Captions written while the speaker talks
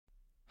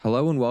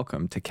Hello and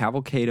welcome to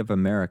Cavalcade of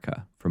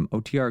America from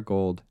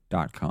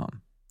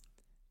OTRGold.com.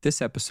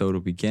 This episode will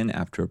begin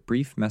after a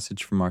brief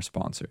message from our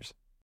sponsors.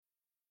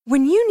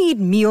 When you need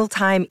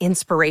mealtime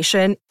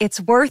inspiration,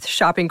 it's worth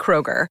shopping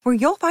Kroger, where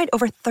you'll find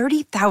over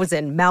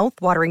 30,000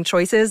 mouth-watering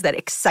choices that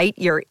excite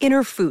your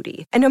inner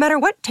foodie. And no matter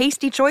what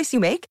tasty choice you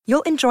make,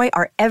 you'll enjoy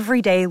our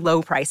everyday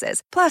low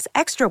prices, plus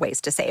extra ways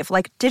to save,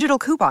 like digital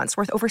coupons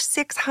worth over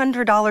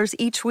 $600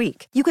 each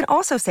week. You can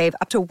also save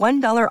up to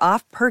 $1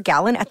 off per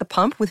gallon at the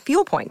pump with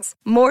fuel points.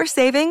 More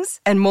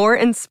savings and more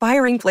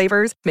inspiring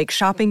flavors make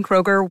shopping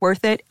Kroger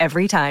worth it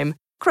every time.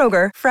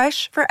 Kroger,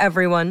 fresh for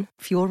everyone.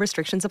 Fuel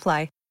restrictions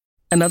apply.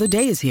 Another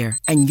day is here,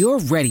 and you're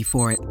ready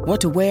for it.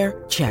 What to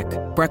wear? Check.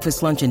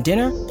 Breakfast, lunch, and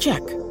dinner? Check.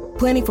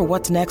 Planning for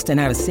what's next and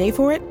how to save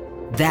for it?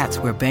 That's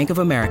where Bank of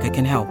America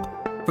can help.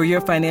 For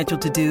your financial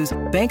to-dos,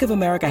 Bank of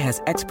America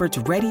has experts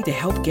ready to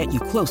help get you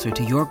closer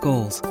to your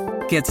goals.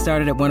 Get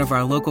started at one of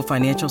our local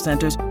financial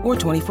centers or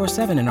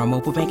 24/7 in our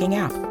mobile banking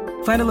app.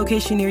 Find a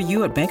location near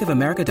you at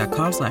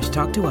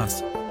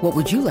bankofamerica.com/talktous. What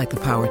would you like the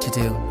power to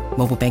do?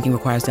 Mobile banking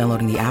requires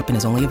downloading the app and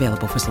is only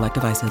available for select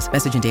devices.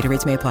 Message and data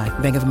rates may apply.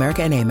 Bank of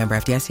America N.A., member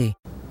FDIC.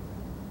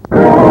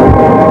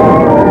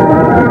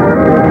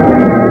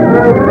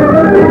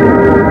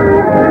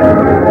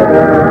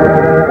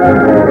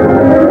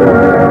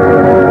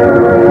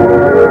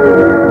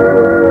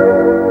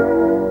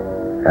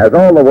 As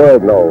all the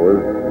world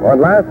knows, on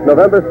last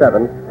November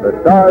 7th, the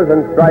Stars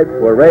and Stripes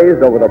were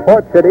raised over the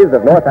port cities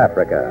of North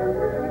Africa.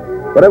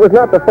 But it was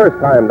not the first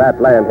time that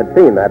land had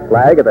seen that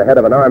flag at the head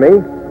of an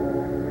army.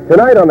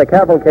 Tonight on the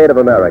Cavalcade of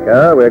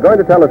America, we're going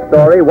to tell a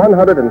story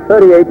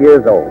 138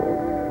 years old.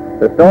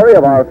 The story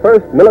of our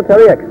first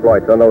military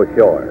exploits on those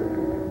shores.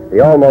 The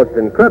almost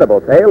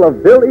incredible tale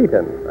of Bill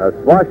Eaton, a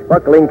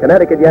swashbuckling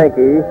Connecticut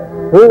Yankee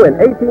who in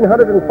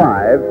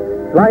 1805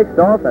 sliced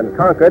off and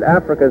conquered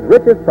Africa's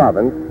richest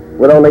province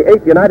with only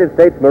 8 United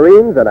States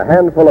Marines and a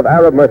handful of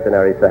Arab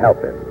mercenaries to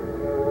help him.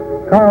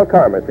 Carl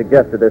Carmer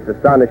suggested this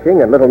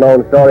astonishing and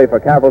little-known story for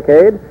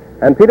Cavalcade,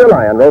 and Peter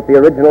Lyon wrote the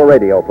original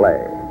radio play.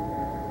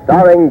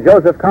 Starring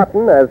Joseph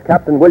Cotton as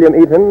Captain William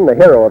Eaton, the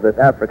hero of this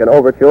African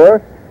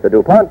overture, the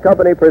DuPont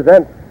Company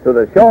presents To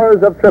the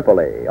Shores of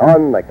Tripoli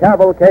on the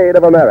Cavalcade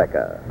of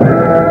America.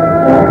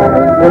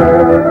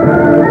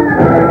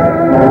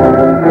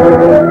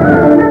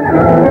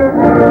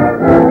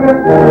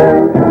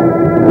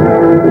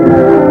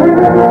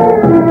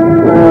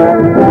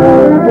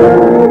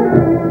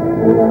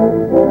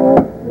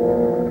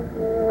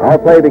 Our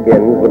play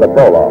begins with a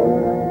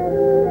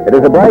prologue. It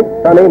is a bright,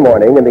 sunny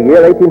morning in the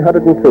year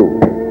 1802.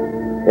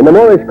 In the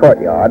Moorish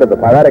courtyard of the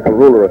piratical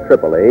ruler of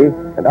Tripoli,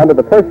 and under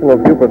the personal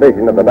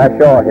supervision of the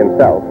Bashaw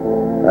himself,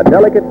 a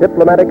delicate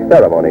diplomatic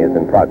ceremony is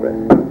in progress.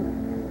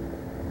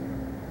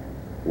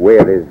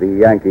 Where is the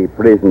Yankee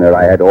prisoner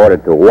I had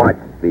ordered to watch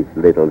this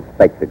little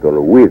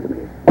spectacle with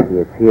me? He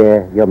is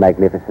here, Your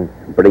Magnificence.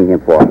 Bring him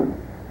forth.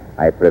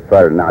 I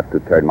prefer not to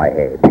turn my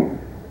head.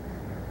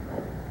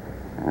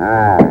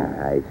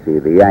 I see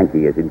the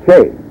Yankee is in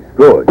chains.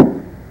 Good.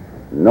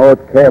 Note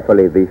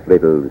carefully this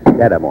little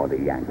ceremony,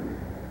 Yankee.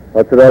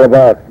 What's it all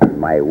about?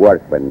 My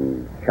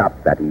workmen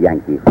chopped that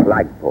Yankee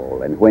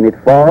flagpole, and when it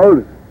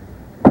falls,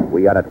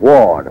 we are at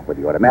war with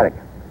your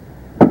America.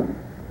 The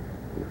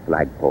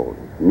flagpole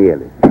is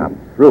nearly come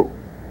through.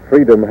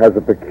 Freedom has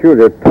a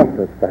peculiar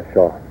toughness,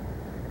 Bashaw.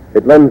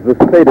 It lends the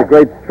state a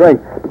great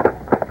strength.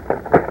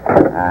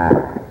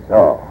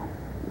 So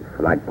the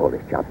flagpole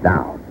is chopped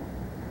down.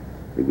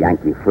 The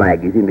Yankee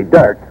flag is in the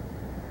dirt.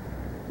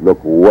 Look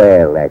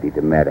well at it,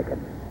 American.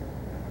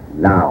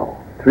 Now,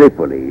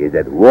 Tripoli is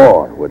at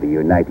war with the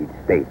United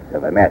States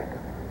of America.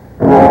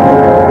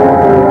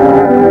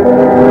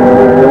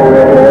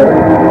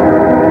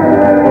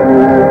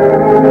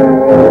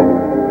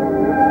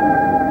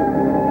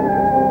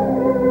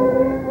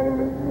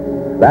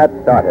 That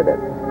started it.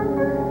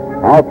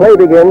 Our play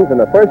begins in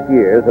the first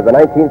years of the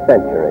 19th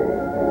century.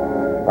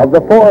 Of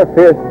the 4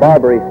 fierce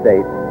Barbary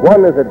states,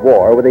 one is at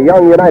war with the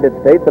young United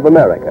States of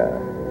America.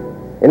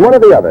 In one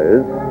of the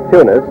others,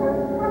 Tunis,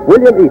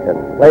 William Eaton,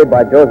 played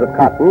by Joseph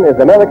Cotton, is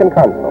American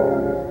consul.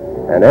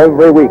 And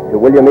every week to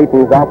William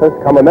Eaton's office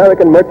come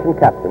American merchant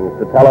captains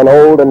to tell an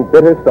old and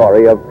bitter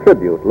story of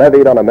tribute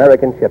levied on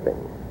American shipping.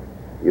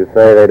 You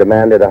say they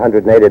demanded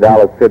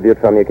 $180 tribute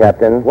from you,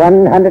 Captain?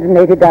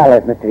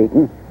 $180, Mr.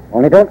 Eaton.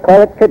 Only don't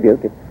call it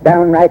tribute. It's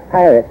downright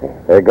piracy.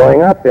 They're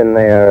going up in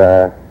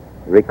their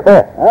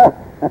request. Oh,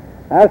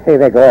 I'll say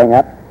they're going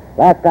up.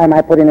 Last time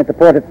I put in at the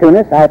port of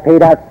Tunis, I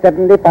paid out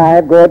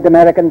 75 good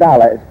American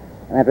dollars.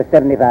 And that was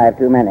 75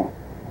 too many.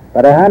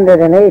 But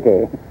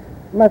 180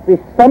 must be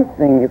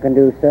something you can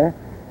do, sir.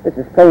 This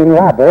is plain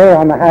robbery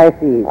on the high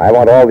seas. I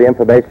want all the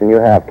information you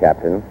have,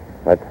 Captain.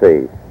 Let's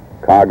see.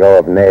 Cargo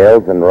of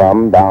nails and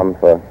rum bound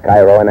for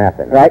Cairo and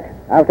Athens. Right,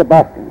 out to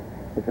Boston.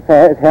 This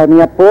affair has held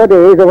me up 4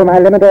 days over my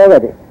limit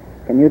already.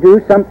 Can you do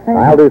something?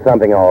 I'll do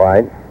something, all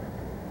right.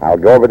 I'll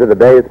go over to the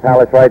Dey's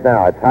Palace right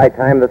now. It's high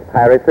time this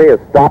piracy is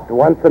stopped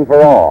once and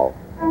for all.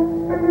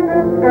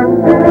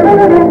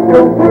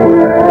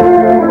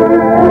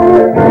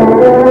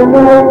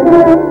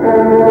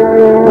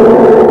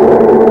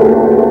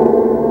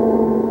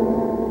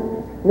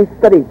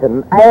 Mr.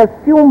 Eaton, I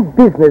assume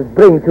business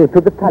brings you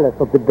to the Palace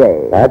of the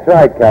Bay. That's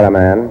right,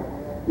 Caraman.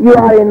 You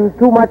are in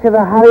too much of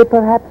a hurry,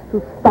 perhaps,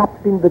 to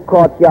stop in the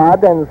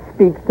courtyard and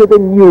speak to the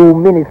new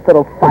Minister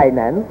of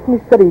Finance,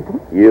 Mr.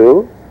 Eaton?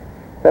 You?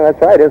 So that's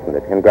right, isn't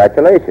it?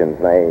 Congratulations.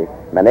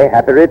 Many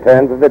happy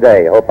returns of the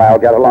day. Hope I'll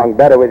get along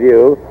better with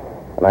you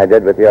than I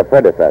did with your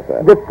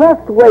predecessor. The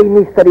first way,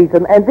 Mr.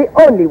 Eaton, and the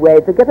only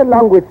way to get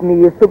along with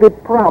me is to be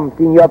prompt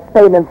in your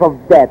payments of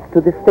debt to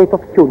the state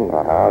of Tunis.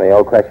 The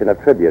old question of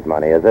tribute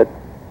money, is it?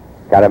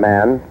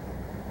 Caraman,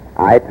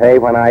 I pay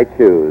when I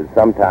choose.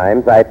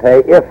 Sometimes I pay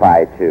if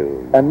I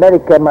choose.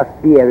 America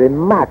must be a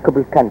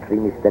remarkable country,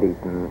 Mr.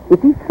 Eaton.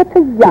 It is such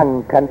a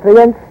young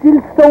country and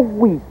still so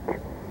weak.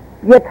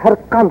 Yet her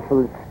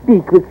consuls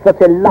speak with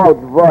such a loud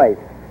voice.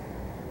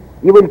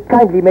 You will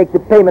kindly make the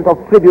payment of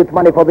tribute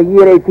money for the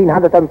year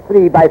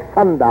 1803 by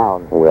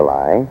sundown. Will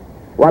I?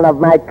 One of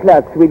my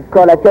clerks will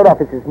call at your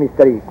offices,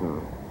 Mr.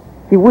 Eaton.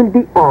 He will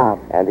be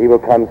armed. And he will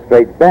come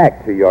straight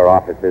back to your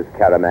offices,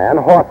 Caraman,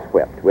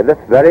 horsewhipped, with this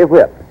very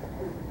whip.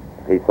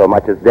 If he so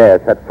much as dare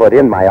set foot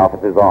in my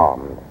offices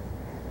armed.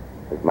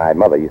 As my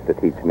mother used to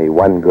teach me,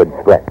 one good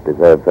threat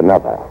deserves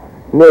another.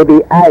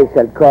 Maybe I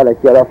shall call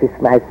at your office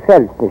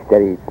myself,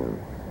 Mr. Eaton.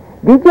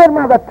 Did your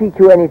mother teach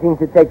you anything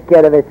to take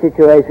care of a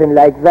situation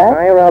like that?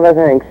 I rather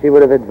think she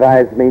would have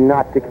advised me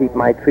not to keep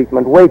my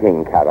treatment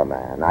waiting,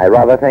 Caraman. I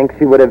rather think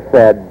she would have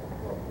said,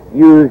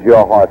 use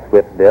your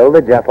horsewhip, Bill.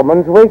 The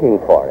gentleman's waiting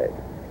for it.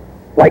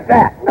 Like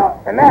that. No,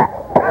 and that.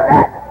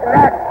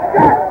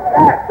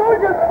 That.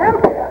 Soldiers,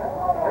 help!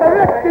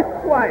 Arrest this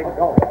swine.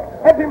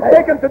 Have him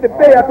taken to the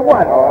bay at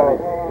once.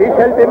 He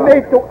shall be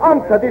made to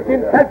answer this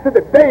insult to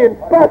the bay in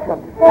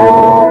person.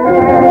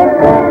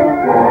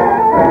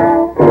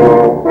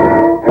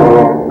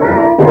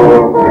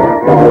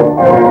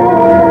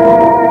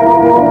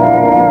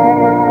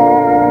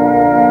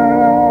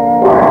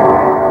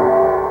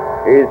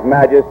 His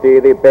Majesty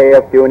the Bey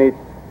of Tunis,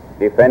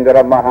 defender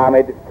of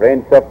Muhammad,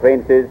 prince of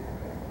princes,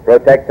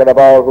 protector of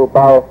all who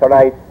bow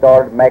thrice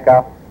toward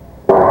Mecca.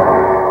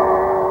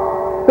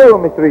 So,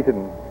 Mr.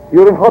 Eaton,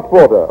 you're in hot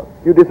water.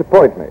 You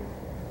disappoint me.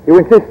 You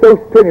insist so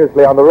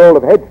strenuously on the role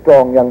of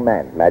headstrong young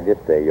man.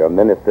 Majesty, your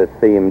minister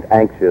seemed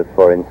anxious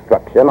for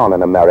instruction on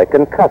an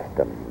American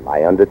custom.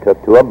 I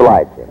undertook to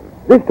oblige him.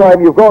 This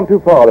time you've gone too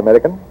far,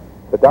 American.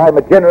 But I'm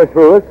a generous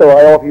ruler, so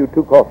I offer you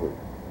two courses.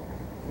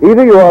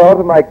 Either you are out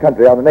of my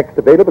country on the next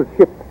available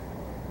ship,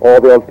 or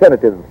the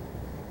alternative,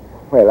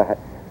 well,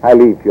 I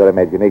leave to your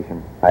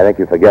imagination. I think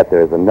you forget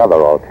there is another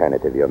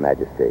alternative, Your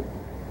Majesty.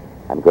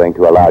 I'm going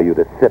to allow you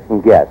to sit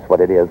and guess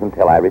what it is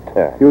until I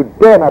return. You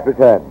dare not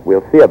return.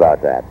 We'll see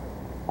about that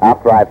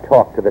after I've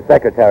talked to the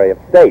Secretary of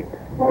State.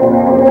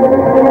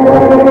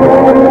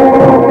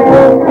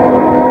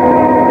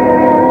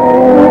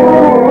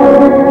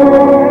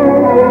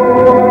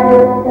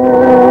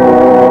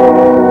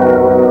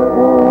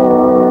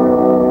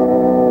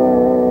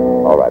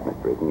 All right,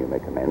 Mr. Eaton, you may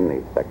come in.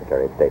 The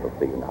Secretary of State will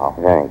see you now.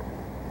 Thanks.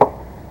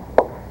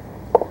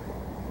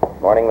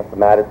 Morning, Mr.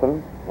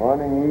 Madison.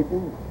 Morning,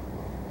 Eaton.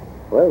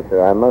 Well,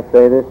 sir, I must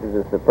say this is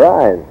a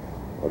surprise.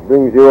 What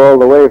brings you all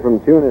the way from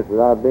Tunis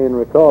without being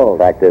recalled?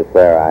 The fact is,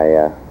 sir,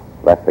 I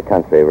left the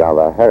country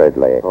rather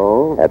hurriedly.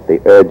 Oh? At the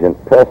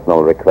urgent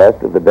personal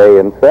request of the Bey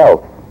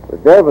himself. The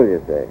devil, you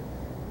say?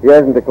 He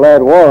hasn't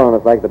declared war on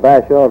us like the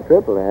Bashaw of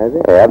Tripoli, has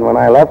he? He hadn't when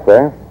I left,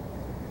 sir.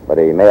 But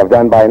he may have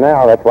done by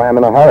now. That's why I'm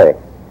in a hurry.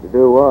 To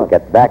do what?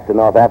 Get back to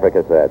North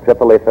Africa, sir.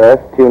 Tripoli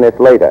first, Tunis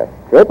later.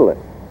 Tripoli?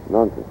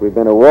 Nonsense. We've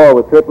been at war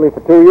with Tripoli for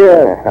 2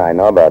 years. I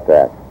know about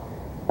that.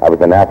 I was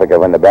in Africa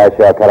when the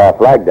Bashaw cut our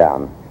flag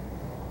down.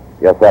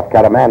 Yosef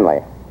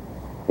Karamanli.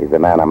 He's the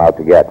man I'm out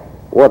to get.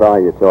 What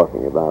are you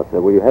talking about, sir?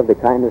 Will you have the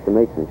kindness to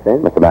make some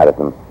sense? Mr.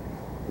 Madison,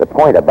 the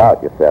point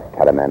about Yosef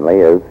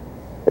Karamanli is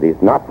that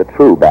he's not the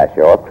true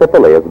Bashaw of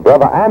Tripoli. His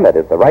brother Ahmed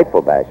is the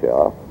rightful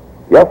Bashaw.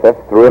 Yosef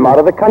threw him out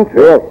of the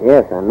country.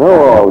 Yes, I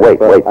know. Wait,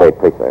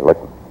 please, sir.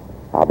 Listen,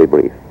 I'll be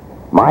brief.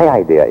 My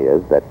idea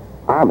is that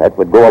Ahmed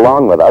would go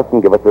along with us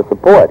and give us the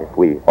support if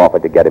we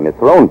offered to get him his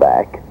throne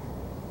back.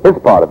 His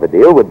part of the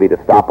deal would be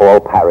to stop all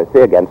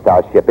piracy against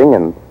our shipping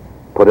and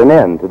put an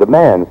end to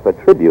demands for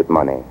tribute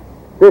money.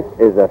 This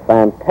is a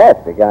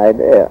fantastic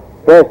idea.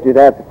 First, you'd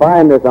have to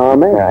find this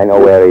army. I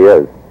know where he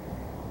is.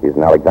 He's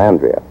in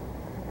Alexandria.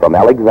 From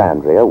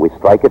Alexandria, we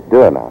strike at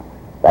Derna.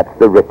 That's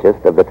the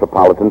richest of the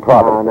Tripolitan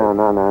provinces.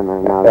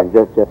 No. Then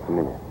just a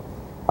minute.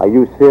 Are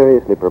you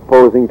seriously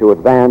proposing to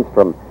advance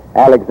from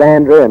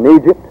Alexandria in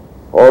Egypt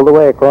all the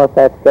way across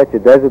that stretch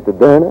of desert to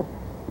Derna?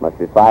 Must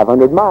be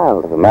 500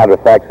 miles. As a matter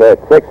of fact, sir,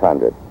 it's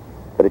 600.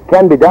 But it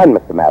can be done,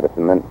 Mr.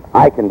 Madison, and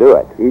I can do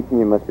it. Eaton,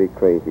 you must be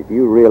crazy. Do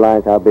you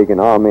realize how big an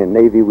army and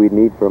navy we'd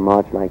need for a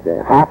march like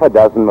that?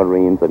 6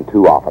 Marines and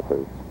 2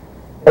 officers.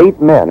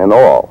 8 men in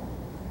all.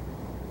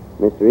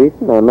 Mr.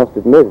 Eaton, I must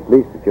admit at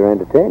least that you're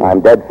entertaining. I'm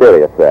dead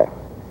serious, sir.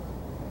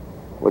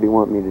 What do you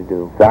want me to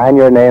do? Sign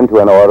your name to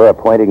an order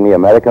appointing me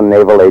American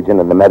naval agent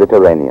in the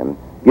Mediterranean.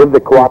 Give the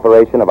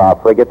cooperation of our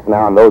frigates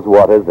now in those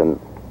waters and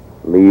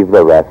leave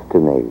the rest to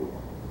me.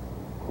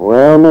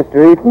 Well,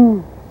 Mr.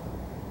 Eaton,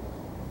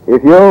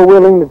 If you're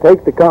willing to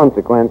take the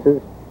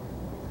consequences,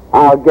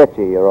 I'll get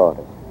you your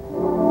orders.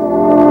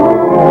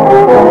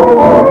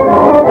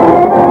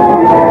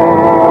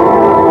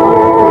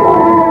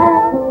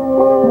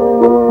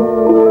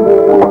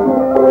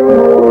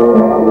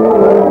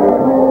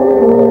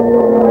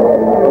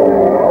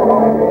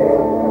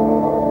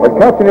 Well,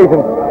 Captain Eaton,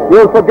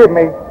 you'll forgive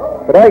me,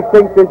 but I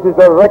think this is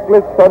a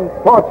reckless,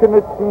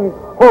 unfortunate, and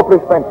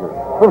hopeless venture.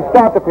 From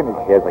start to finish.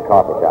 Here's the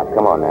coffee shop.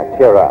 Come on now,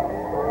 cheer up.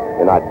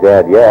 You're not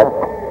dead yet.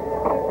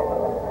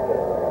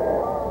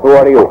 Who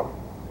are you?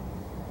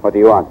 What do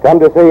you want? Come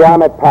to see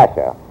Ahmed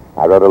Pasha.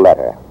 I wrote a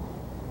letter.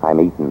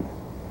 I'm Eaton.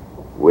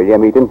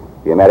 William Eaton?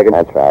 The American?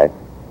 That's right.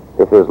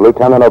 This is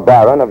Lieutenant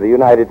O'Barron of the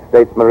United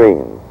States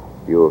Marines.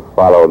 You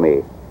follow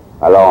me.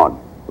 Alone.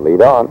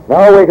 Lead on.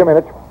 Now, wait a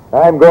minute.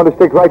 I'm going to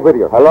stick right with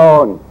you.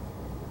 Alone.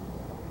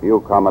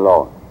 You come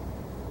alone.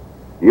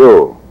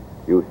 You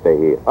stay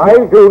here.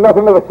 I'll do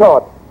nothing of the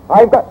sort.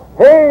 I've got...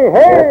 Hey!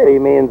 Yes, he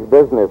means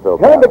business, O'Barron.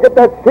 Tell him to get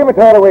that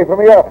scimitar away from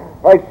me, or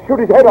I shoot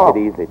his head off.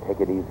 Take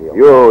it easy.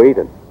 You,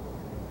 Eaton.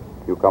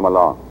 You come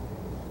along.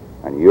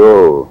 And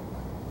you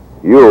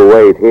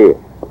wait here.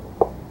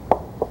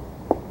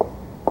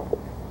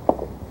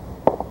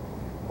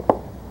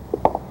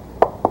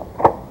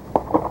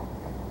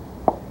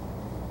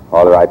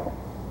 All right.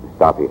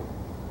 Stop here.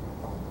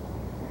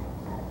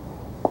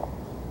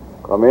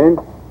 Come in.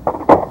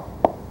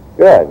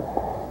 Good.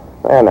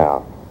 There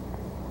now.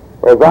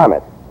 Where's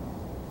Ahmed?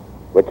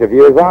 Which of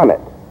you is Ahmed?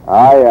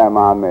 I am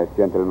Ahmed,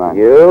 gentlemen.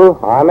 You?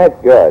 Ahmed?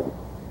 Good.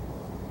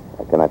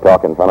 Can I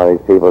talk in front of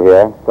these people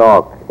here?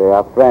 Talk. They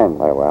are friends.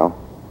 Very well.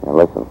 Now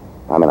listen,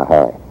 I'm in a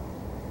hurry.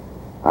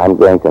 I'm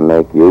going to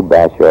make you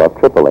Bashaw of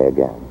Tripoli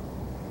again.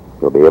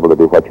 You'll be able to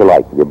do what you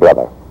like with your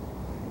brother.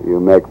 You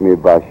make me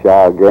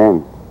Bashaw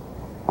again?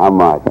 How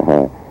much?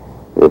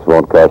 This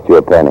won't cost you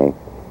a penny.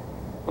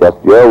 Just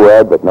your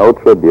word that no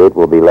tribute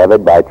will be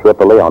levied by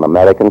Tripoli on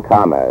American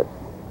commerce.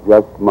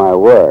 Just my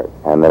word.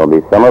 And there'll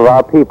be some of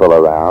our people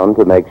around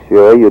to make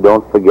sure you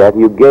don't forget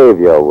you gave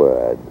your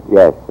word.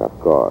 Yes, of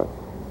course.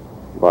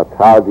 But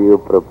how do you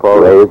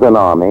propose... Raise an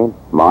army,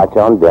 march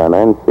on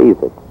Derna, and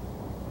seize it.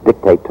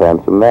 Dictate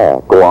terms from there.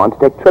 Go on to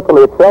take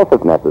Tripoli itself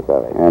if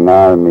necessary. An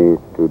army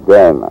to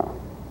Derna.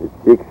 It's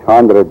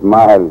 600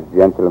 miles,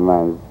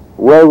 gentlemen.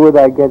 Where would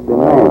I get the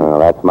men? Oh,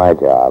 that's my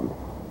job.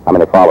 How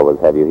many followers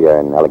have you here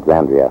in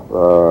Alexandria?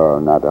 Oh,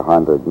 not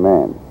 100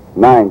 men.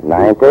 90.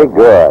 90?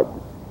 Good.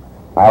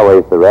 I'll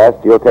raise the rest.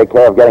 You'll take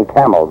care of getting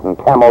camels and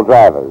camel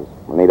drivers.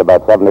 We'll need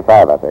about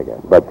 75, I figure.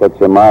 But such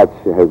a march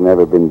has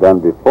never been done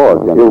before,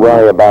 Don't gentlemen. you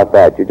worry about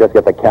that. You just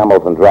get the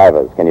camels and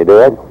drivers. Can you do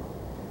it?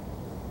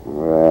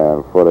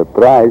 Well, for a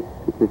price,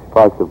 it is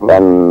possible.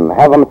 Then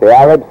have them at the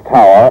Arabs'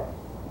 Tower.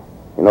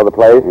 You know the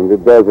place? In the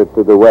desert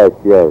to the west,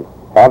 yes.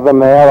 Have them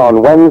there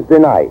on Wednesday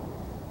night,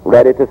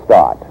 ready to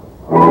start.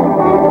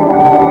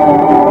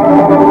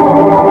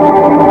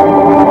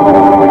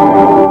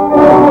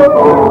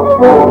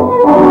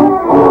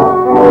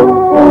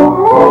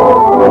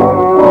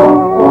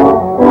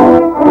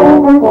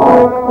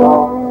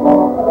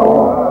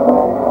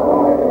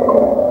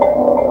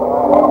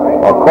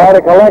 Quite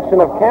a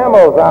collection of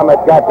camels Ahmed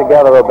got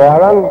together,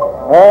 O'Barron.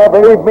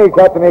 Believe me,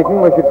 Captain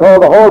Eaton, we should call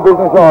the whole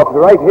business off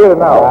right here and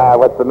now.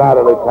 What's the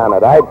matter,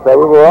 Lieutenant? I'd say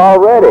we were all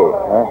ready.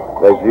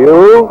 There's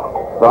you,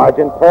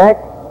 Sergeant Peck.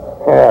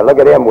 Look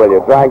at him, will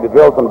you, trying to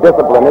drill some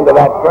discipline into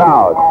that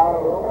crowd.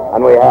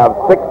 And we have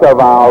 6 of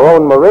our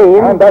own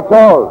Marines. And that's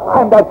all.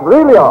 And that's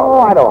really all.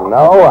 Oh, I don't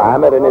know.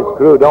 Ahmed and his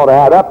crew don't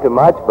add up to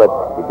much, but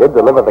he did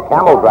deliver the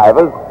camel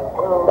drivers.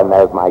 Then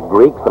there's my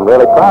Greeks. I'm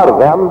really proud of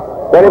them.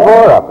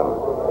 34 of them.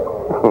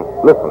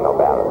 Listen,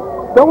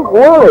 O'Barron, don't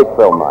worry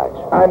so much.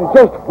 And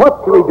just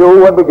what do we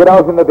do when we get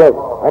out in the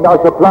desert and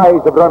our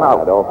supplies have run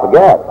out? Don't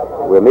forget,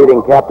 we're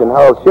meeting Captain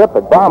Hull's ship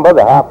at Bomba,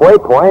 the halfway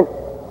point.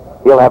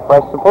 He'll have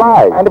fresh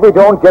supplies. And if we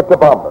don't get to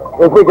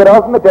Bomba, if we get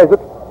out in the desert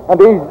and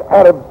these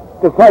Arabs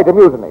decide to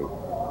mutiny,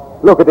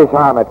 look at this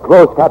Ahmed,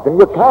 close, Captain.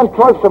 You can't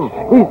trust him.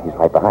 He's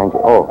right behind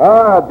you. Oh.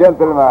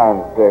 Gentlemen,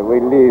 we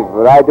leave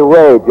right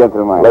away,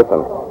 gentlemen.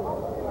 Listen,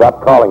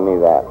 stop calling me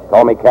that.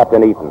 Call me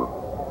Captain Eaton.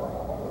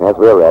 Yes,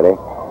 we're ready.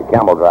 The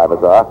camel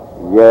drivers are.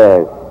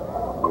 Yes.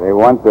 They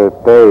want to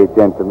pay,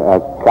 gentlemen,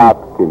 as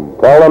captain.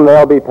 Tell them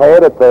they'll be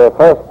paid at the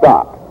first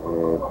stop.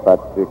 But,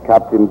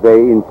 Captain,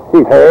 they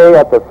insist. Pay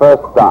at the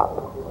first stop.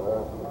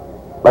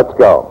 Let's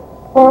go.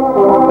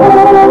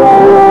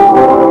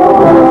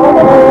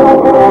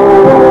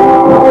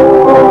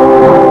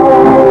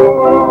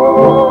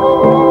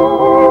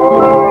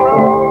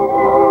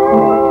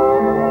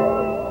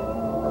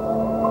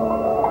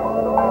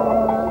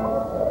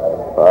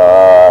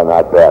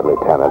 Not bad,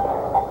 Lieutenant.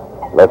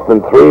 Less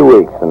than 3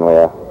 weeks, and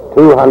we're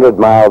 200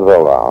 miles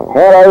along.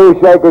 Well, I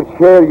wish I could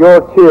share your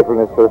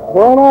cheerfulness, sir.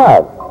 Why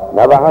not?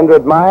 Another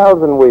 100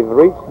 miles, and we've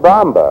reached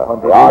Bomba.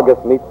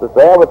 August meets us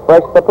there with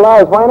fresh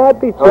supplies. Why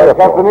not be cheerful?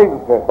 Captain Eaton,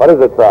 sir. What is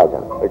it,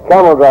 Sergeant? The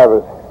camel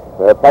drivers.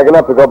 They're packing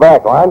up to go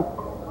back. What?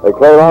 They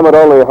claim Ahmed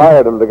only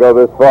hired them to go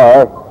this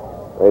far.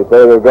 They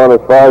say they've gone as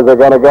far as they're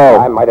going to go.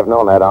 I might have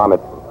known that, Ahmed.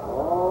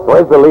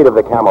 Where's the lead of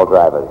the camel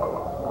drivers?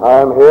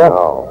 I'm here.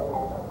 No.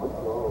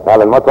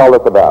 Alan, what's all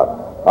this about?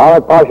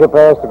 Ahmed Pasha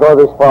passed to go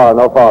this far,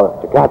 no farther.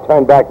 You can't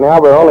turn back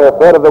now. We're only a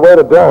third of the way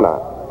to Derna.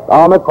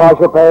 Ahmed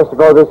Pasha passed to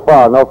go this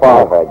far, no I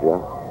farther. heard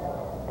you.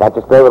 Can't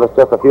you stay with us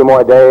just a few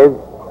more days?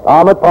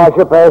 Ahmed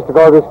Pasha passed to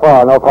go this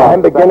far, no farther.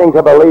 I'm beginning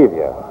to believe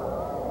you.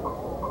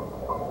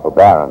 Oh,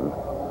 Baron,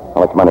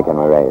 how much money can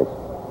we raise?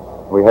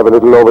 We have a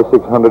little over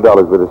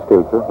 $600 with us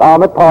still, sir.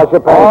 Ahmed Pasha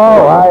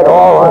passed.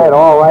 All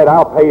right.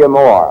 I'll pay you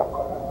more.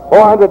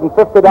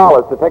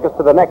 $450 to take us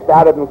to the next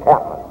Arab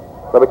encampment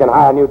so we can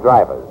hire new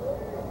drivers.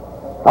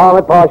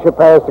 Ahmed Pasha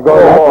passed to go.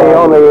 That's the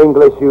only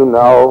English you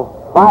know.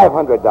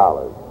 $500.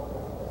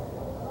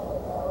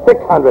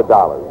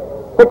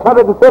 $600.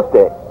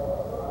 $650.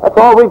 That's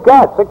all we've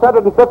got.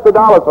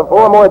 $650 for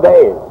 4 more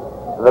days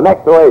to the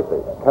next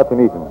oasis. Captain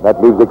Eaton,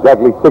 that leaves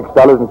exactly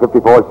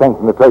 $6.54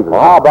 in the treasury.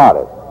 Well, how about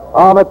it?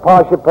 Ahmed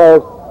Pasha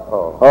passed.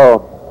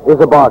 Oh, is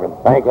a bargain.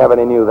 Thank heaven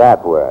he knew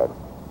that word.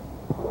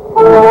 You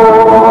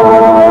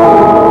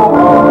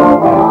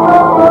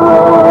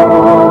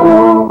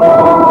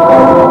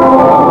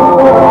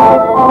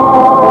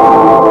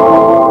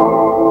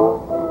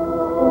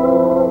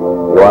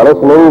are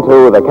listening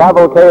to The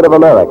Cavalcade of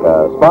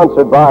America,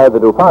 sponsored by the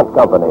DuPont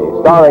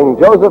Company, starring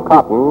Joseph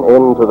Cotton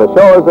in To the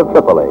Shores of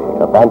Tripoli,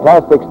 a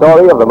fantastic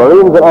story of the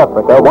Marines in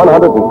Africa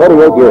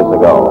 138 years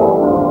ago.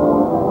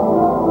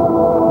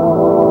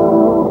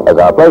 As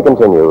our play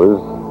continues,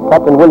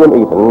 Captain William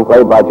Eaton,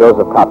 played by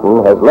Joseph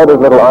Cotton, has led his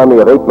little army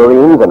of 8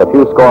 Marines and a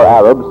few score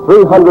Arabs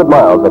 300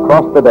 miles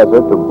across the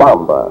desert to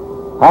Bamba,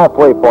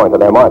 halfway point on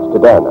their march to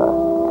Derna.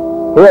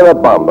 Here at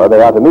Bamba,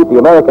 they are to meet the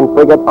American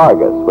frigate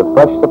Argus with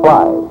fresh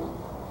supplies.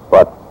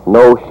 But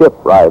no ship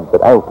rides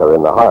at anchor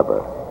in the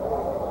harbor.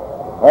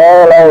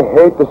 Well, I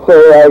hate to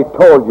say I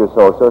told you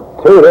so, sir.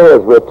 2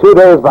 days. We're 2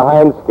 days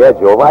behind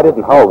schedule. Why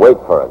didn't Hull wait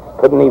for us?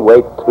 Couldn't he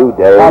wait 2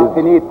 days?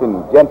 Captain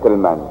Eaton,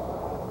 gentlemen,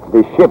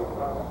 the ship,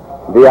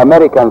 the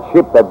American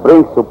ship that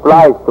brings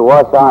supplies to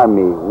us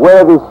army,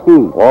 where is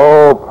he?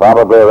 Oh,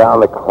 probably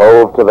around the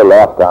cove to the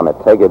left on it.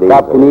 Take it easy.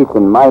 Captain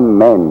Eaton, my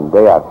men,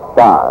 they are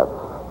starved.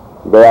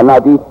 They are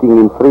not eating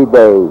in 3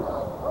 days.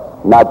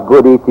 Not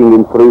good eating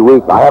in 3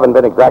 weeks. I haven't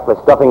been exactly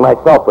stuffing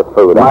myself with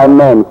food. My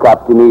men,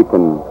 Captain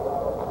Eaton,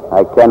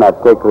 I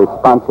cannot take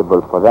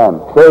responsible for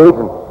them. Say,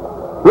 Eaton,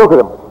 look at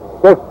them.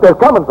 They're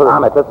coming for us.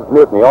 Ahmet, this is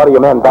mutiny. Order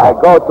your men I back.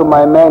 go to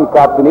my men,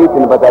 Captain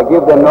Eaton, but I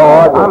give them no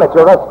orders. Ahmet,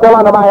 you're still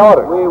under my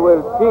orders. We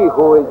will see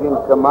who is in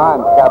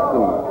command,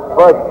 Captain.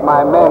 First,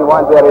 my men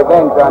want their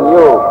revenge on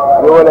you.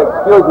 You will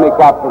excuse me,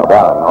 Captain.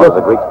 Baron, order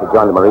the Greeks to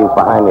join the Marines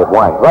behind me at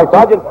once. Right,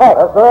 Sergeant Peck.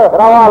 Yes, sir. Get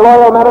all our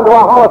loyal men into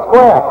a hollow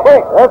square.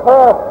 Quick. Yes,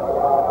 sir.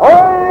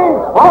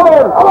 Marines, come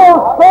in.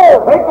 Hello, sir.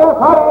 Take this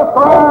out of the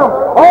square.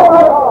 Hold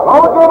it.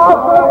 Hold your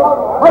muscle.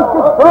 Punch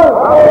it through.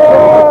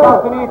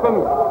 Captain Eaton.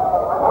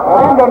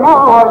 Surrender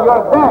now or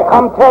you're dead.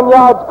 Come 10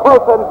 yards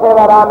closer and say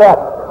that, Ahmet.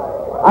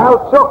 I'll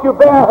choke you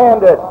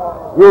barehanded.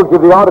 You'll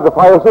give the order to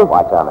fire, sir?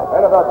 Watch, Ahmet.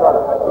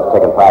 He's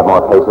taken 5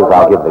 more paces.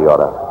 I'll give the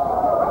order.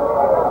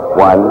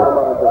 1,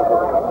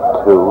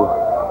 2,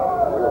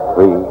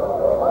 3,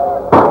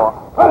 4.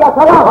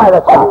 Fire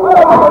that shot. I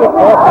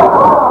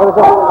was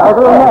a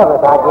little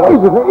nervous, I guess.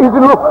 Easy,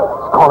 look.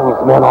 He's calling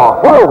his men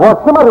off. Whoa,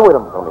 what's the matter with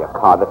him? Only a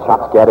car. The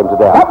shot scared him to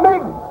death. Captain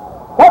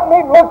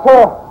Eaton, look,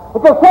 sir.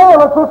 It's a sail,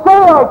 I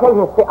tell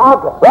you. It's the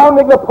Argus.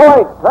 Rounding the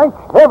point. Thank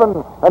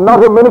heaven, and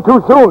not a minute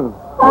too soon.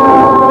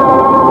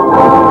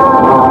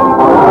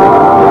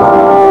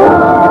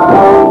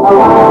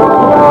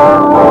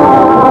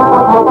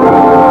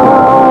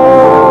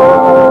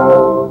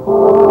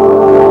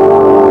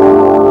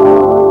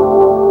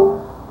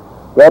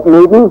 Captain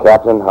Eaton?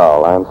 Captain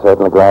Hull, I'm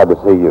certainly glad to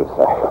see you,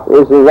 sir.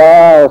 This is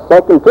our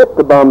second trip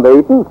to Bombay,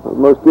 Eaton. We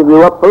must give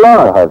you up for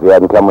long. If you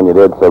hadn't come when you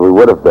did, so we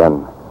would have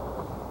been.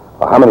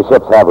 Well, how many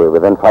ships have we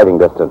within fighting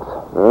distance?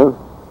 The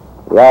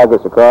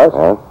Argus, of course.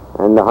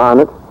 And the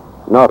Hornet.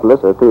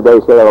 Nautilus, a 2-day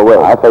sail away.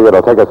 I figure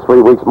it'll take us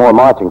 3 weeks more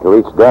marching to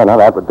reach Derna.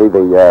 That would be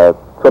the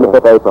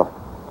 25th April.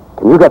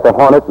 Can you get the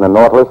Hornet and the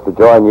Nautilus to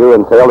join you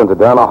and sail into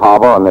Derna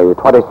Harbor on the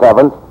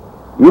 27th?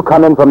 You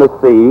come in from the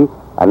sea,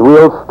 and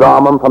we'll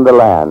storm them from the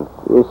land.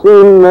 You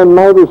seem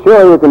mighty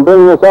sure you can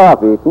bring this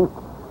off, Eaton.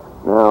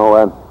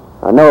 Now,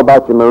 I know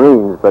about your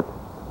Marines, but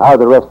how are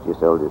the rest of your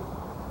soldiers?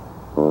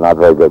 Not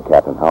very good,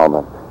 Captain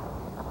Hull.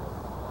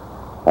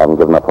 I haven't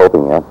given up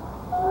hoping yet.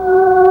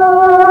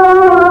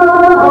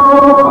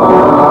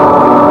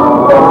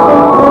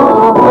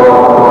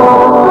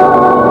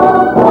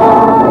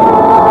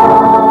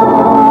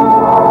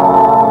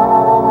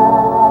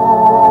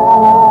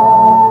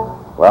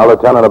 Well,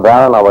 Lieutenant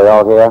O'Barron, are we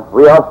all here?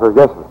 We are, sir.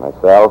 Yes, sir.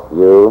 Myself,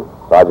 you,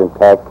 Sergeant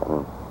Peck,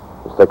 and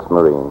the 6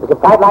 Marines. We can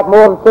fight like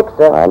more than 6,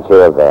 sir. I'm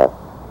sure of that.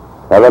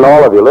 Now then,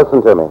 all of you,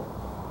 listen to me.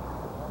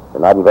 We're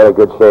not in very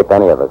good shape,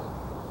 any of us.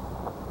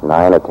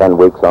 9 or 10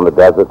 weeks on the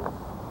desert.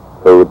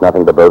 Food,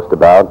 nothing to boast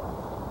about.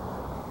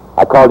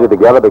 I called you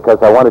together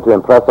because I wanted to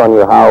impress on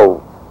you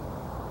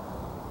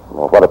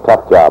what a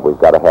tough job we've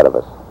got ahead of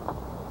us.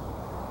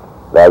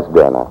 There's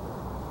Derna.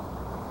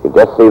 You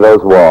just see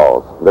those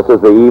walls. This is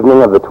the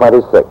evening of the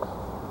 26th.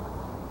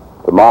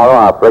 Tomorrow,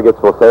 our frigates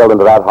will sail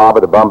into that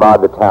harbor to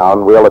bombard the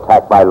town. We'll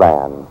attack by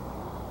land.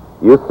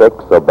 You six,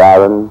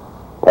 O'Barron,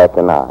 Peck,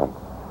 and I.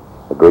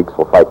 The Greeks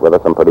will fight with us,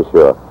 I'm pretty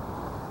sure.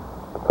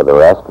 For the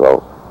rest,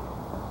 well...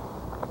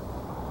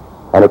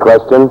 Any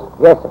questions?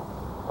 Yes, sir.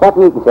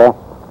 Captain Eaton, sir.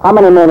 How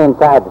many men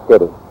inside the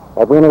city?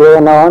 Have we any way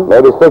of knowing?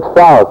 Maybe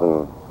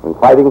 6,000 in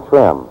fighting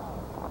trim.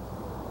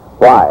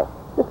 Why?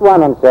 Just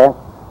wondering, sir.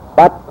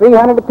 About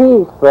 300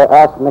 apiece for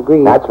us and the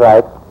Greeks. That's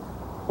right.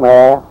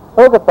 Well,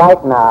 those are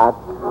fighting odds.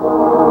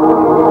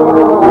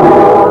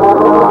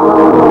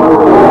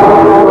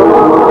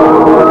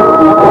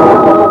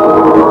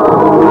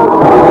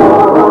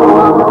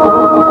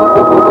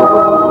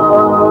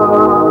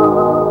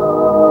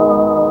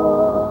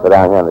 Sit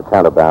down here in the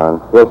tent,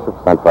 Baron. Yes, sir.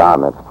 Sent for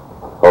Ahmed,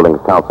 holding a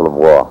council of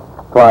war.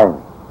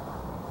 Fine.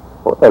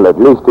 Well, at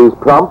least he's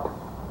prompt.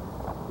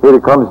 Here he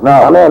comes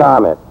now. Come in,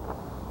 Ahmed.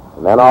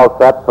 And then all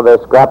set for their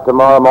scrap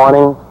tomorrow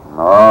morning?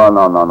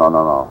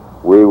 No.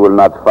 We will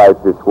not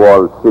fight this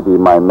walled city,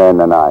 my men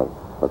and I.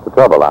 What's the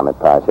trouble, Ahmed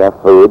Pasha?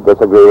 Food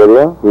disagree with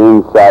you?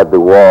 Inside the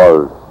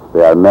walls,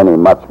 there are many,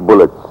 much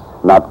bullets.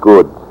 Not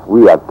good.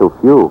 We are too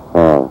few.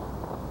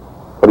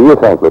 What do you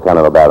think,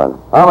 Lieutenant O'Barron?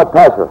 Ahmed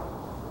Pasha,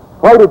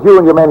 why did you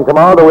and your men come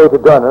all the way to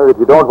Gunner if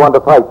you don't want to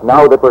fight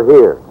now that we're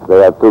here?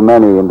 There are too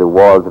many in the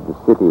walls of the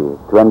city.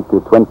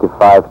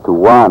 25 to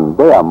 1.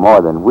 They are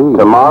more than we.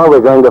 Tomorrow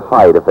we're going to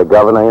fight if the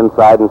governor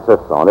inside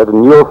insists on it,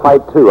 and you'll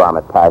fight too,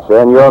 Ahmed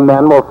Pasha, and your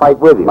men will fight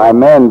with you. My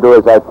men do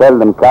as I tell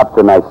them,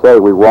 Captain. I say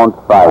we won't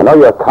fight. I know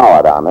you're a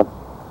coward, Ahmed.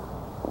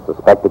 I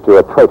suspect that you're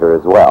a traitor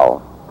as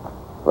well.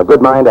 A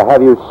good mind to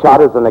have you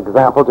shot as an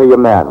example to your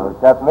men.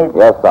 Captain?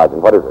 Yes,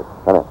 Sergeant. What is it?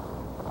 Come in.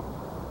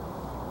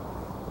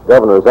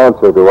 Governor's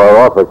answer to our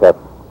offer,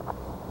 Captain.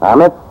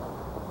 Ahmed,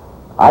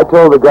 I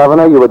told the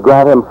governor you would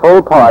grant him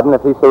full pardon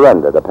if he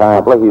surrendered.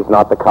 Apparently, he's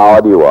not the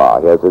coward you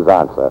are. Here's his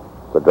answer.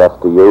 It's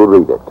addressed to you.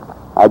 Read it.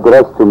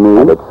 Addressed to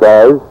me? And it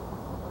says,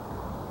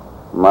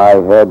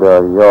 my head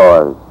or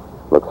yours?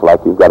 Looks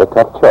like you've got a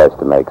tough choice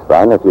to make,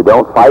 son. If you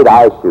don't fight,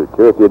 I shoot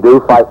you. If you do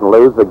fight and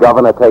lose, the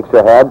governor takes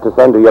your head to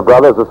send to your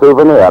brothers a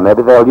souvenir.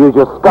 Maybe they'll use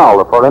your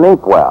skull for an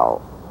inkwell.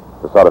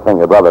 The sort of thing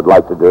your brother'd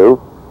like to do.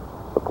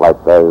 Looks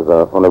like there's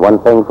only one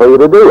thing for you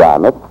to do,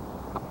 Ahmed.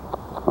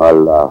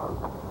 Well,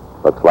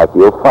 looks like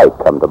you'll fight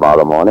come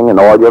tomorrow morning, and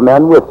all your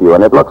men with you,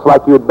 and it looks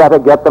like you'd better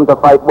get them to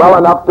fight well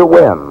enough to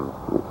win.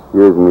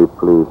 Excuse me,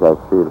 please. I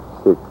feel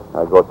sick.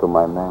 I go to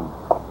my men.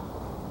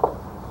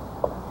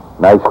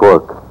 Nice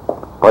work.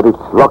 But it's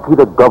lucky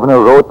the governor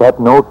wrote that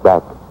note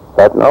back.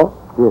 That note?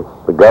 Yes.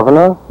 The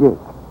governor? Yes.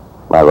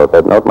 I wrote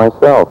that note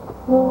myself.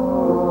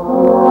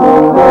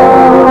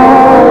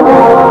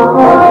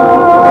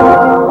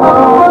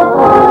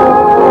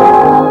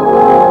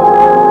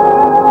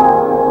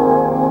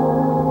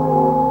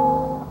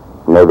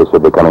 Maybe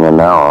should be coming in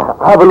now.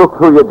 Have a look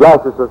through your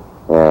glasses, sir.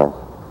 Yes.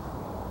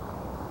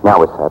 Now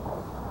we're set.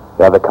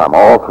 There they come,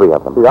 all three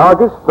of them. The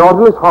Argus,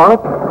 Nautilus,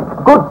 Hornet.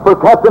 Good for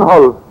Captain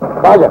Hull.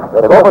 Sergeant,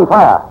 they've opened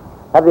fire.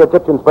 Have the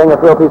Egyptians bring a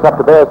field piece up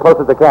to bear as close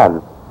as they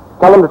can.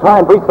 Tell them to try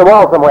and breach the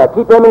wall somewhere.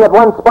 Keep aiming at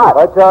one spot.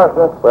 Right, sir.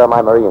 Where are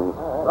my Marines?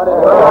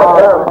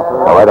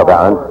 All right,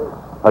 O'Barron.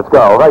 Let's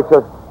go. Right,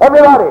 sir.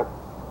 Everybody,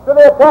 to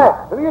the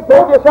attack. To the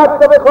attack. Your shots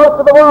to be close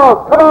to the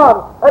walls. Come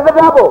on. And the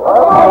double.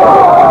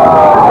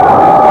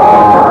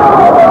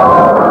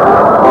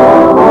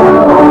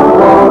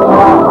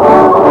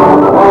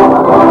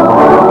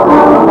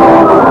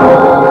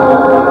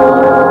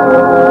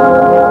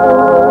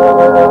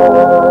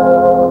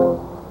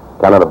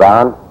 Lieutenant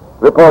O'Barron?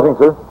 Reporting,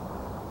 sir.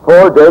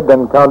 4 dead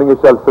and counting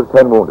yourself, sir,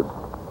 10 wounded.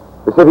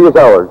 The city is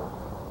ours.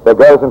 The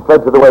garrison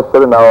fled to the west,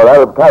 sir, and our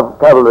Arab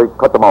cavalry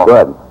cut them off.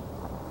 Good.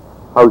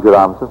 How's your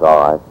arm, sir? It's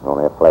all right.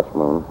 Only a flesh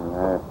wound.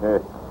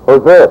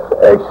 Who's this?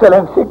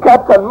 Excellency,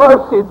 Captain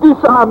Mercy,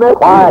 disarm it.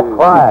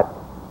 Quiet.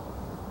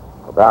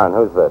 O'Barron,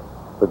 who's this?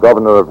 The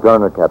governor of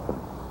Gunner, Captain.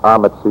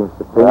 Ahmed seems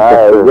to think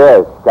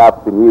Yes,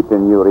 Captain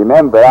Eaton, you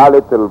remember our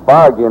little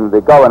bargain,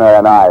 the governor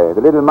and I, the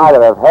little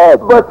matter of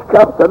head. But,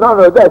 Captain,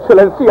 honored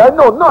Excellency, I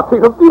know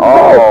nothing of this.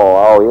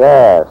 Oh,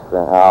 yes.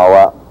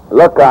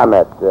 Look,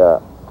 Ahmed,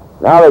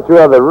 now that you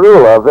are the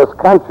ruler of this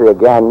country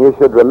again, you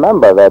should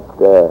remember that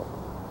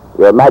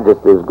your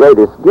Majesty's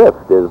greatest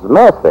gift is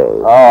mercy.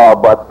 Oh,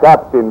 but,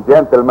 Captain,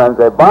 gentlemen,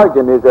 a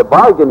bargain is a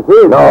bargain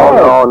here.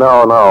 No,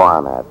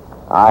 Ahmed.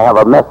 I have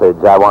a message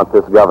I want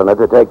this governor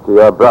to take to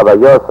your brother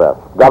Yosef.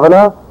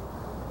 Governor,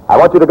 I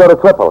want you to go to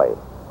Tripoli.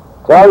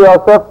 Tell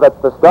Yosef that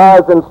the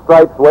stars and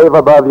stripes wave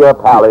above your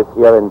palace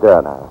here in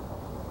Derna.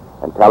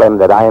 And tell him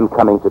that I am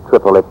coming to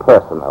Tripoli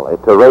personally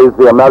to raise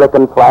the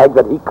American flag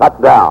that he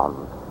cut down.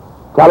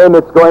 Tell him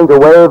it's going to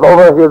wave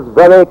over his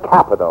very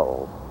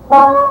capital.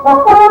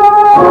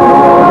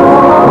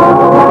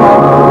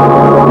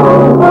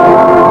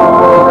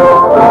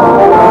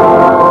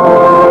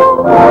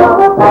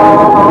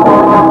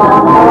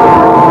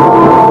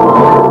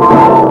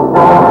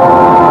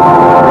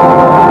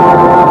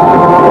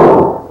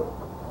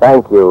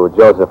 Thank you,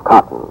 Joseph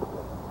Cotton.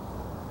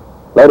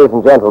 Ladies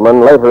and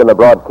gentlemen, later in the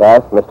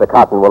broadcast, Mr.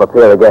 Cotton will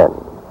appear again.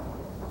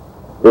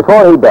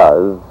 Before he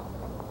does,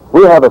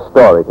 we have a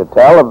story to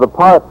tell of the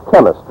part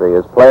chemistry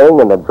is playing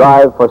in the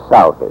drive for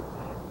salvage.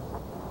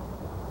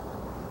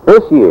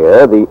 This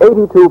year, the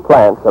 82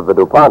 plants of the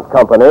DuPont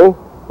Company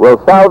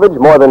will salvage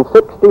more than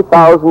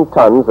 60,000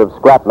 tons of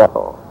scrap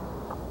metal.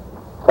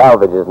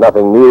 Salvage is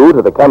nothing new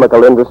to the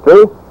chemical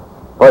industry,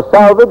 for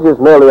salvage is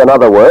merely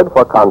another word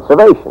for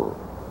conservation,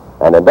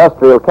 and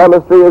industrial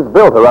chemistry is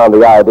built around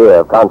the idea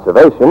of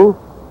conservation,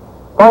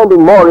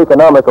 finding more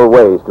economical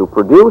ways to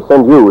produce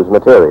and use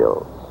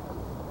materials.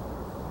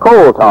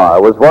 Coal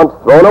tar was once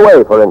thrown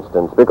away, for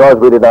instance, because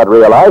we did not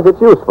realize its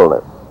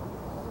usefulness.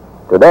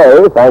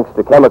 Today, thanks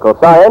to chemical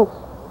science,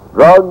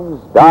 drugs,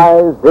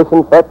 dyes,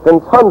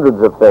 disinfectants, hundreds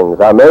of things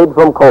are made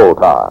from coal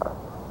tar.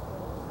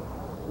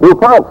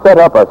 DuPont set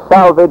up a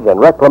salvage and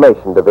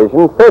reclamation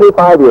division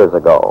 35 years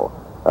ago,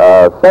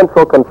 a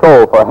central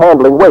control for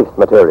handling waste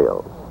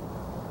materials.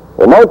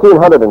 In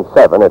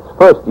 1907, its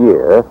first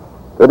year,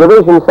 the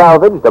division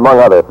salvaged, among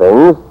other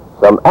things,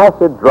 some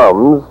acid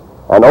drums,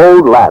 an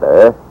old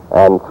ladder,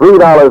 and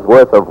 $3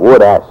 worth of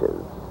wood ashes.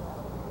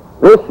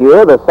 This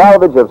year, the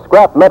salvage of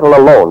scrap metal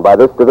alone by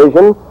this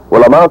division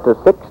will amount to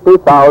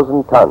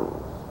 60,000 tons.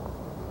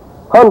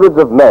 Hundreds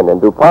of men in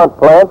DuPont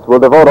plants will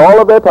devote all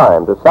of their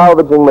time to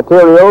salvaging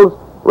materials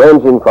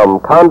ranging from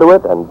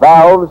conduit and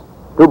valves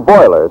to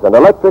boilers and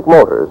electric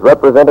motors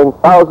representing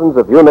thousands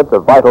of units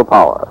of vital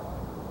power.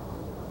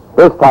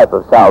 This type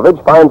of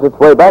salvage finds its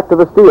way back to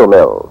the steel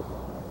mills.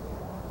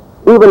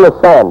 Even the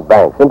sand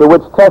banks into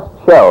which test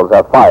shells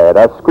are fired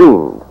are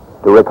screened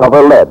to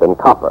recover lead and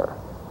copper.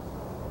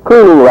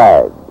 Cleaning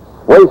rags,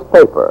 waste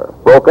paper,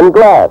 broken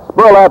glass,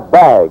 burlap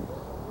bags,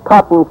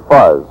 cotton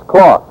fuzz,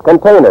 cloth,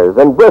 containers,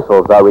 and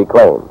bristles are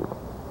reclaimed.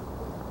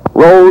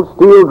 Rolled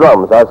steel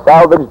drums are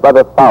salvaged by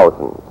the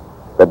thousands,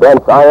 the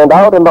dents ironed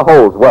out and the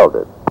holes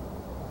welded.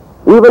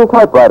 Even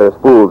typewriter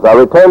spools are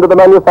returned to the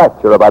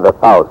manufacturer by the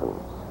thousands.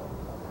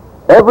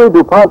 Every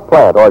DuPont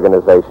plant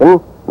organization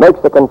makes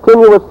a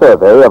continuous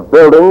survey of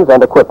buildings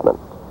and equipment.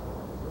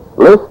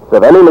 Lists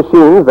of any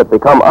machines that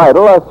become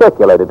idle are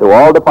circulated to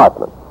all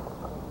departments.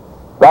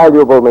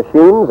 Valuable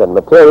machines and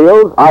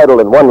materials idle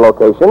in one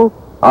location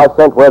are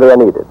sent where they are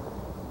needed.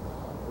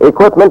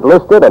 Equipment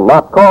listed and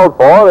not called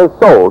for is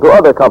sold to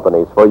other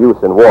companies for use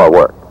in war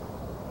work.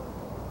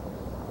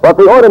 But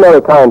the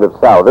ordinary kind of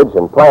salvage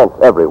in plants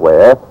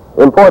everywhere,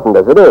 important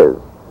as it is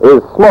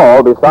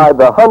small beside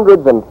the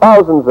hundreds and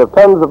thousands of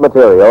tons of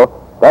material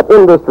that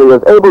industry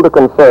is able to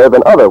conserve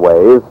in other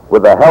ways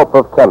with the help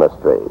of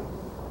chemistry.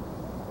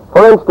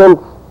 For instance,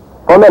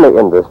 for many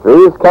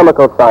industries,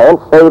 chemical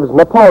science saves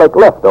metallic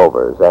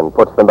leftovers and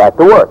puts them back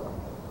to work.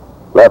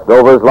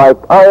 Leftovers like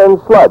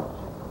iron sludge,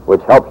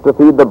 which helps to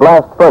feed the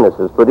blast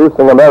furnaces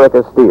producing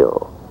America's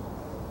steel.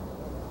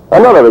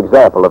 Another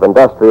example of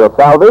industrial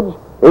salvage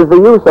is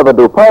the use of a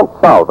DuPont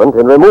solvent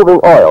in removing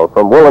oil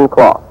from woolen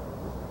cloth.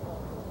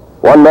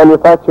 One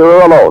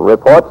manufacturer alone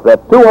reports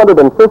that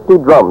 250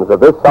 drums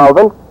of this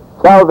solvent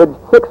salvaged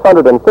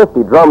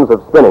 650 drums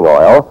of spinning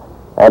oil,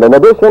 and in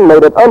addition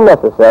made it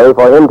unnecessary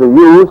for him to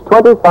use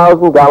 20,000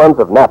 gallons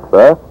of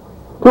naphtha,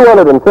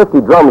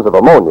 250 drums of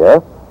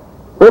ammonia,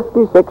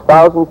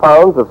 56,000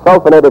 pounds of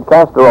sulfonated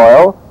castor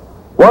oil,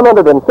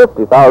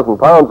 150,000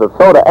 pounds of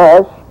soda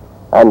ash,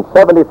 and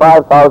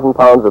 75,000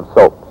 pounds of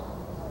soaps.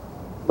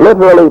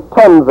 Literally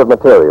tons of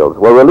materials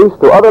were released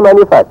to other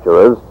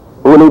manufacturers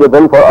who needed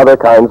them for other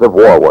kinds of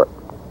war work.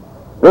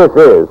 This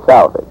is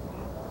salvage.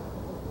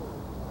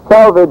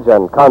 Salvage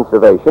and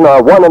conservation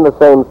are one and the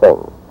same thing.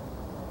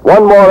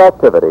 One more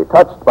activity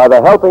touched by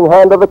the helping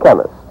hand of the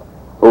chemist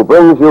who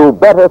brings you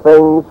better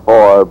things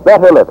for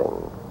better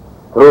living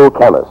through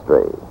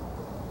chemistry.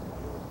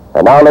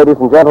 And now, ladies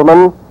and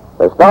gentlemen,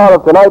 the star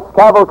of tonight's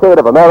Cavalcade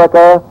of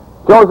America,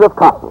 Joseph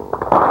Cotton.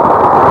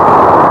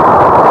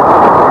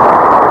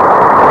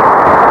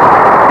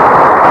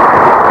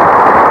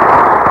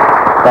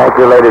 Thank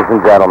you, ladies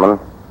and gentlemen.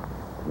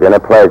 It's been a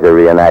pleasure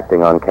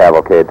reenacting on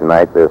Cavalcade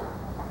tonight this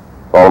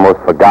almost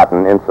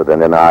forgotten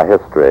incident in our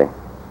history.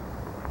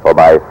 For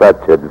by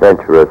such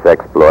adventurous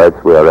exploits,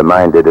 we are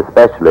reminded,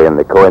 especially in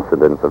the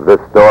coincidence of this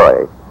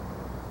story,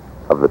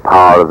 of the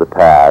power of the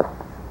past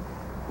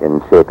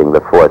in shaping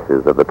the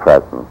forces of the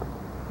present.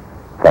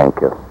 Thank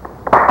you.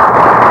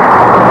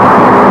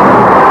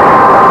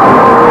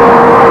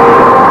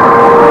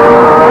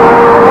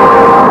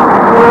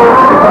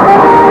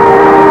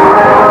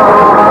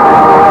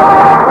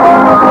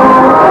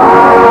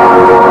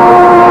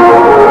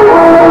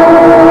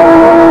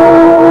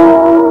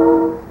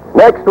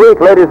 Next week,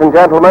 ladies and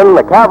gentlemen,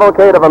 the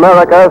Cavalcade of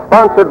America,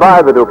 sponsored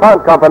by the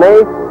DuPont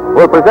Company,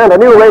 will present a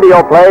new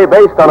radio play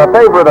based on a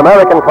favorite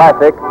American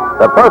classic,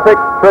 The Perfect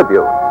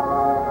Tribute.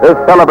 This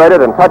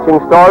celebrated and touching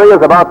story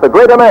is about the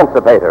great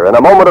emancipator in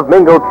a moment of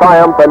mingled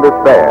triumph and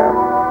despair.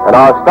 And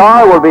our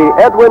star will be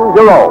Edwin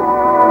Jerome.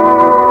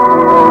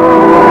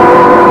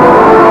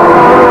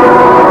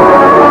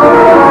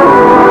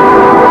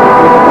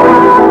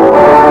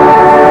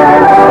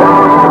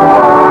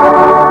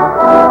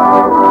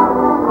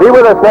 Be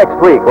with us next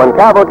week when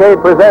Cavalcade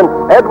presents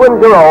Edwin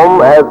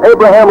Jerome as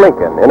Abraham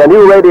Lincoln in a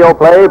new radio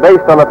play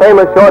based on the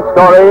famous short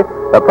story,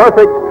 The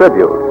Perfect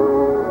Tribute.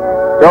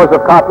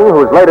 Joseph Cotton,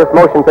 whose latest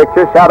motion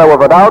picture, Shadow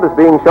of a Doubt, is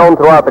being shown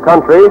throughout the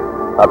country,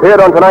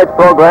 appeared on tonight's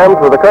program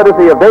through the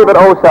courtesy of David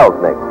O.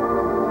 Selznick.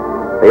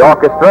 The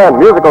orchestra and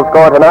musical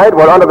score tonight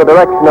were under the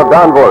direction of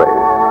Don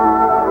Voorhees.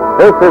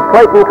 This is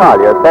Clayton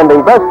Collier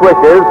sending best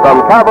wishes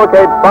from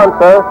Cavalcade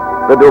sponsor,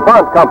 the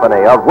DuPont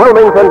Company of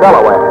Wilmington,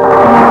 Delaware.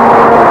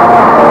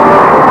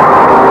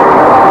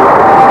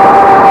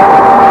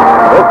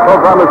 This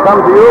program has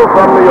come to you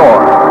from New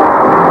York.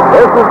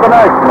 This is the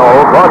National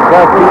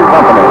Broadcasting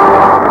Company.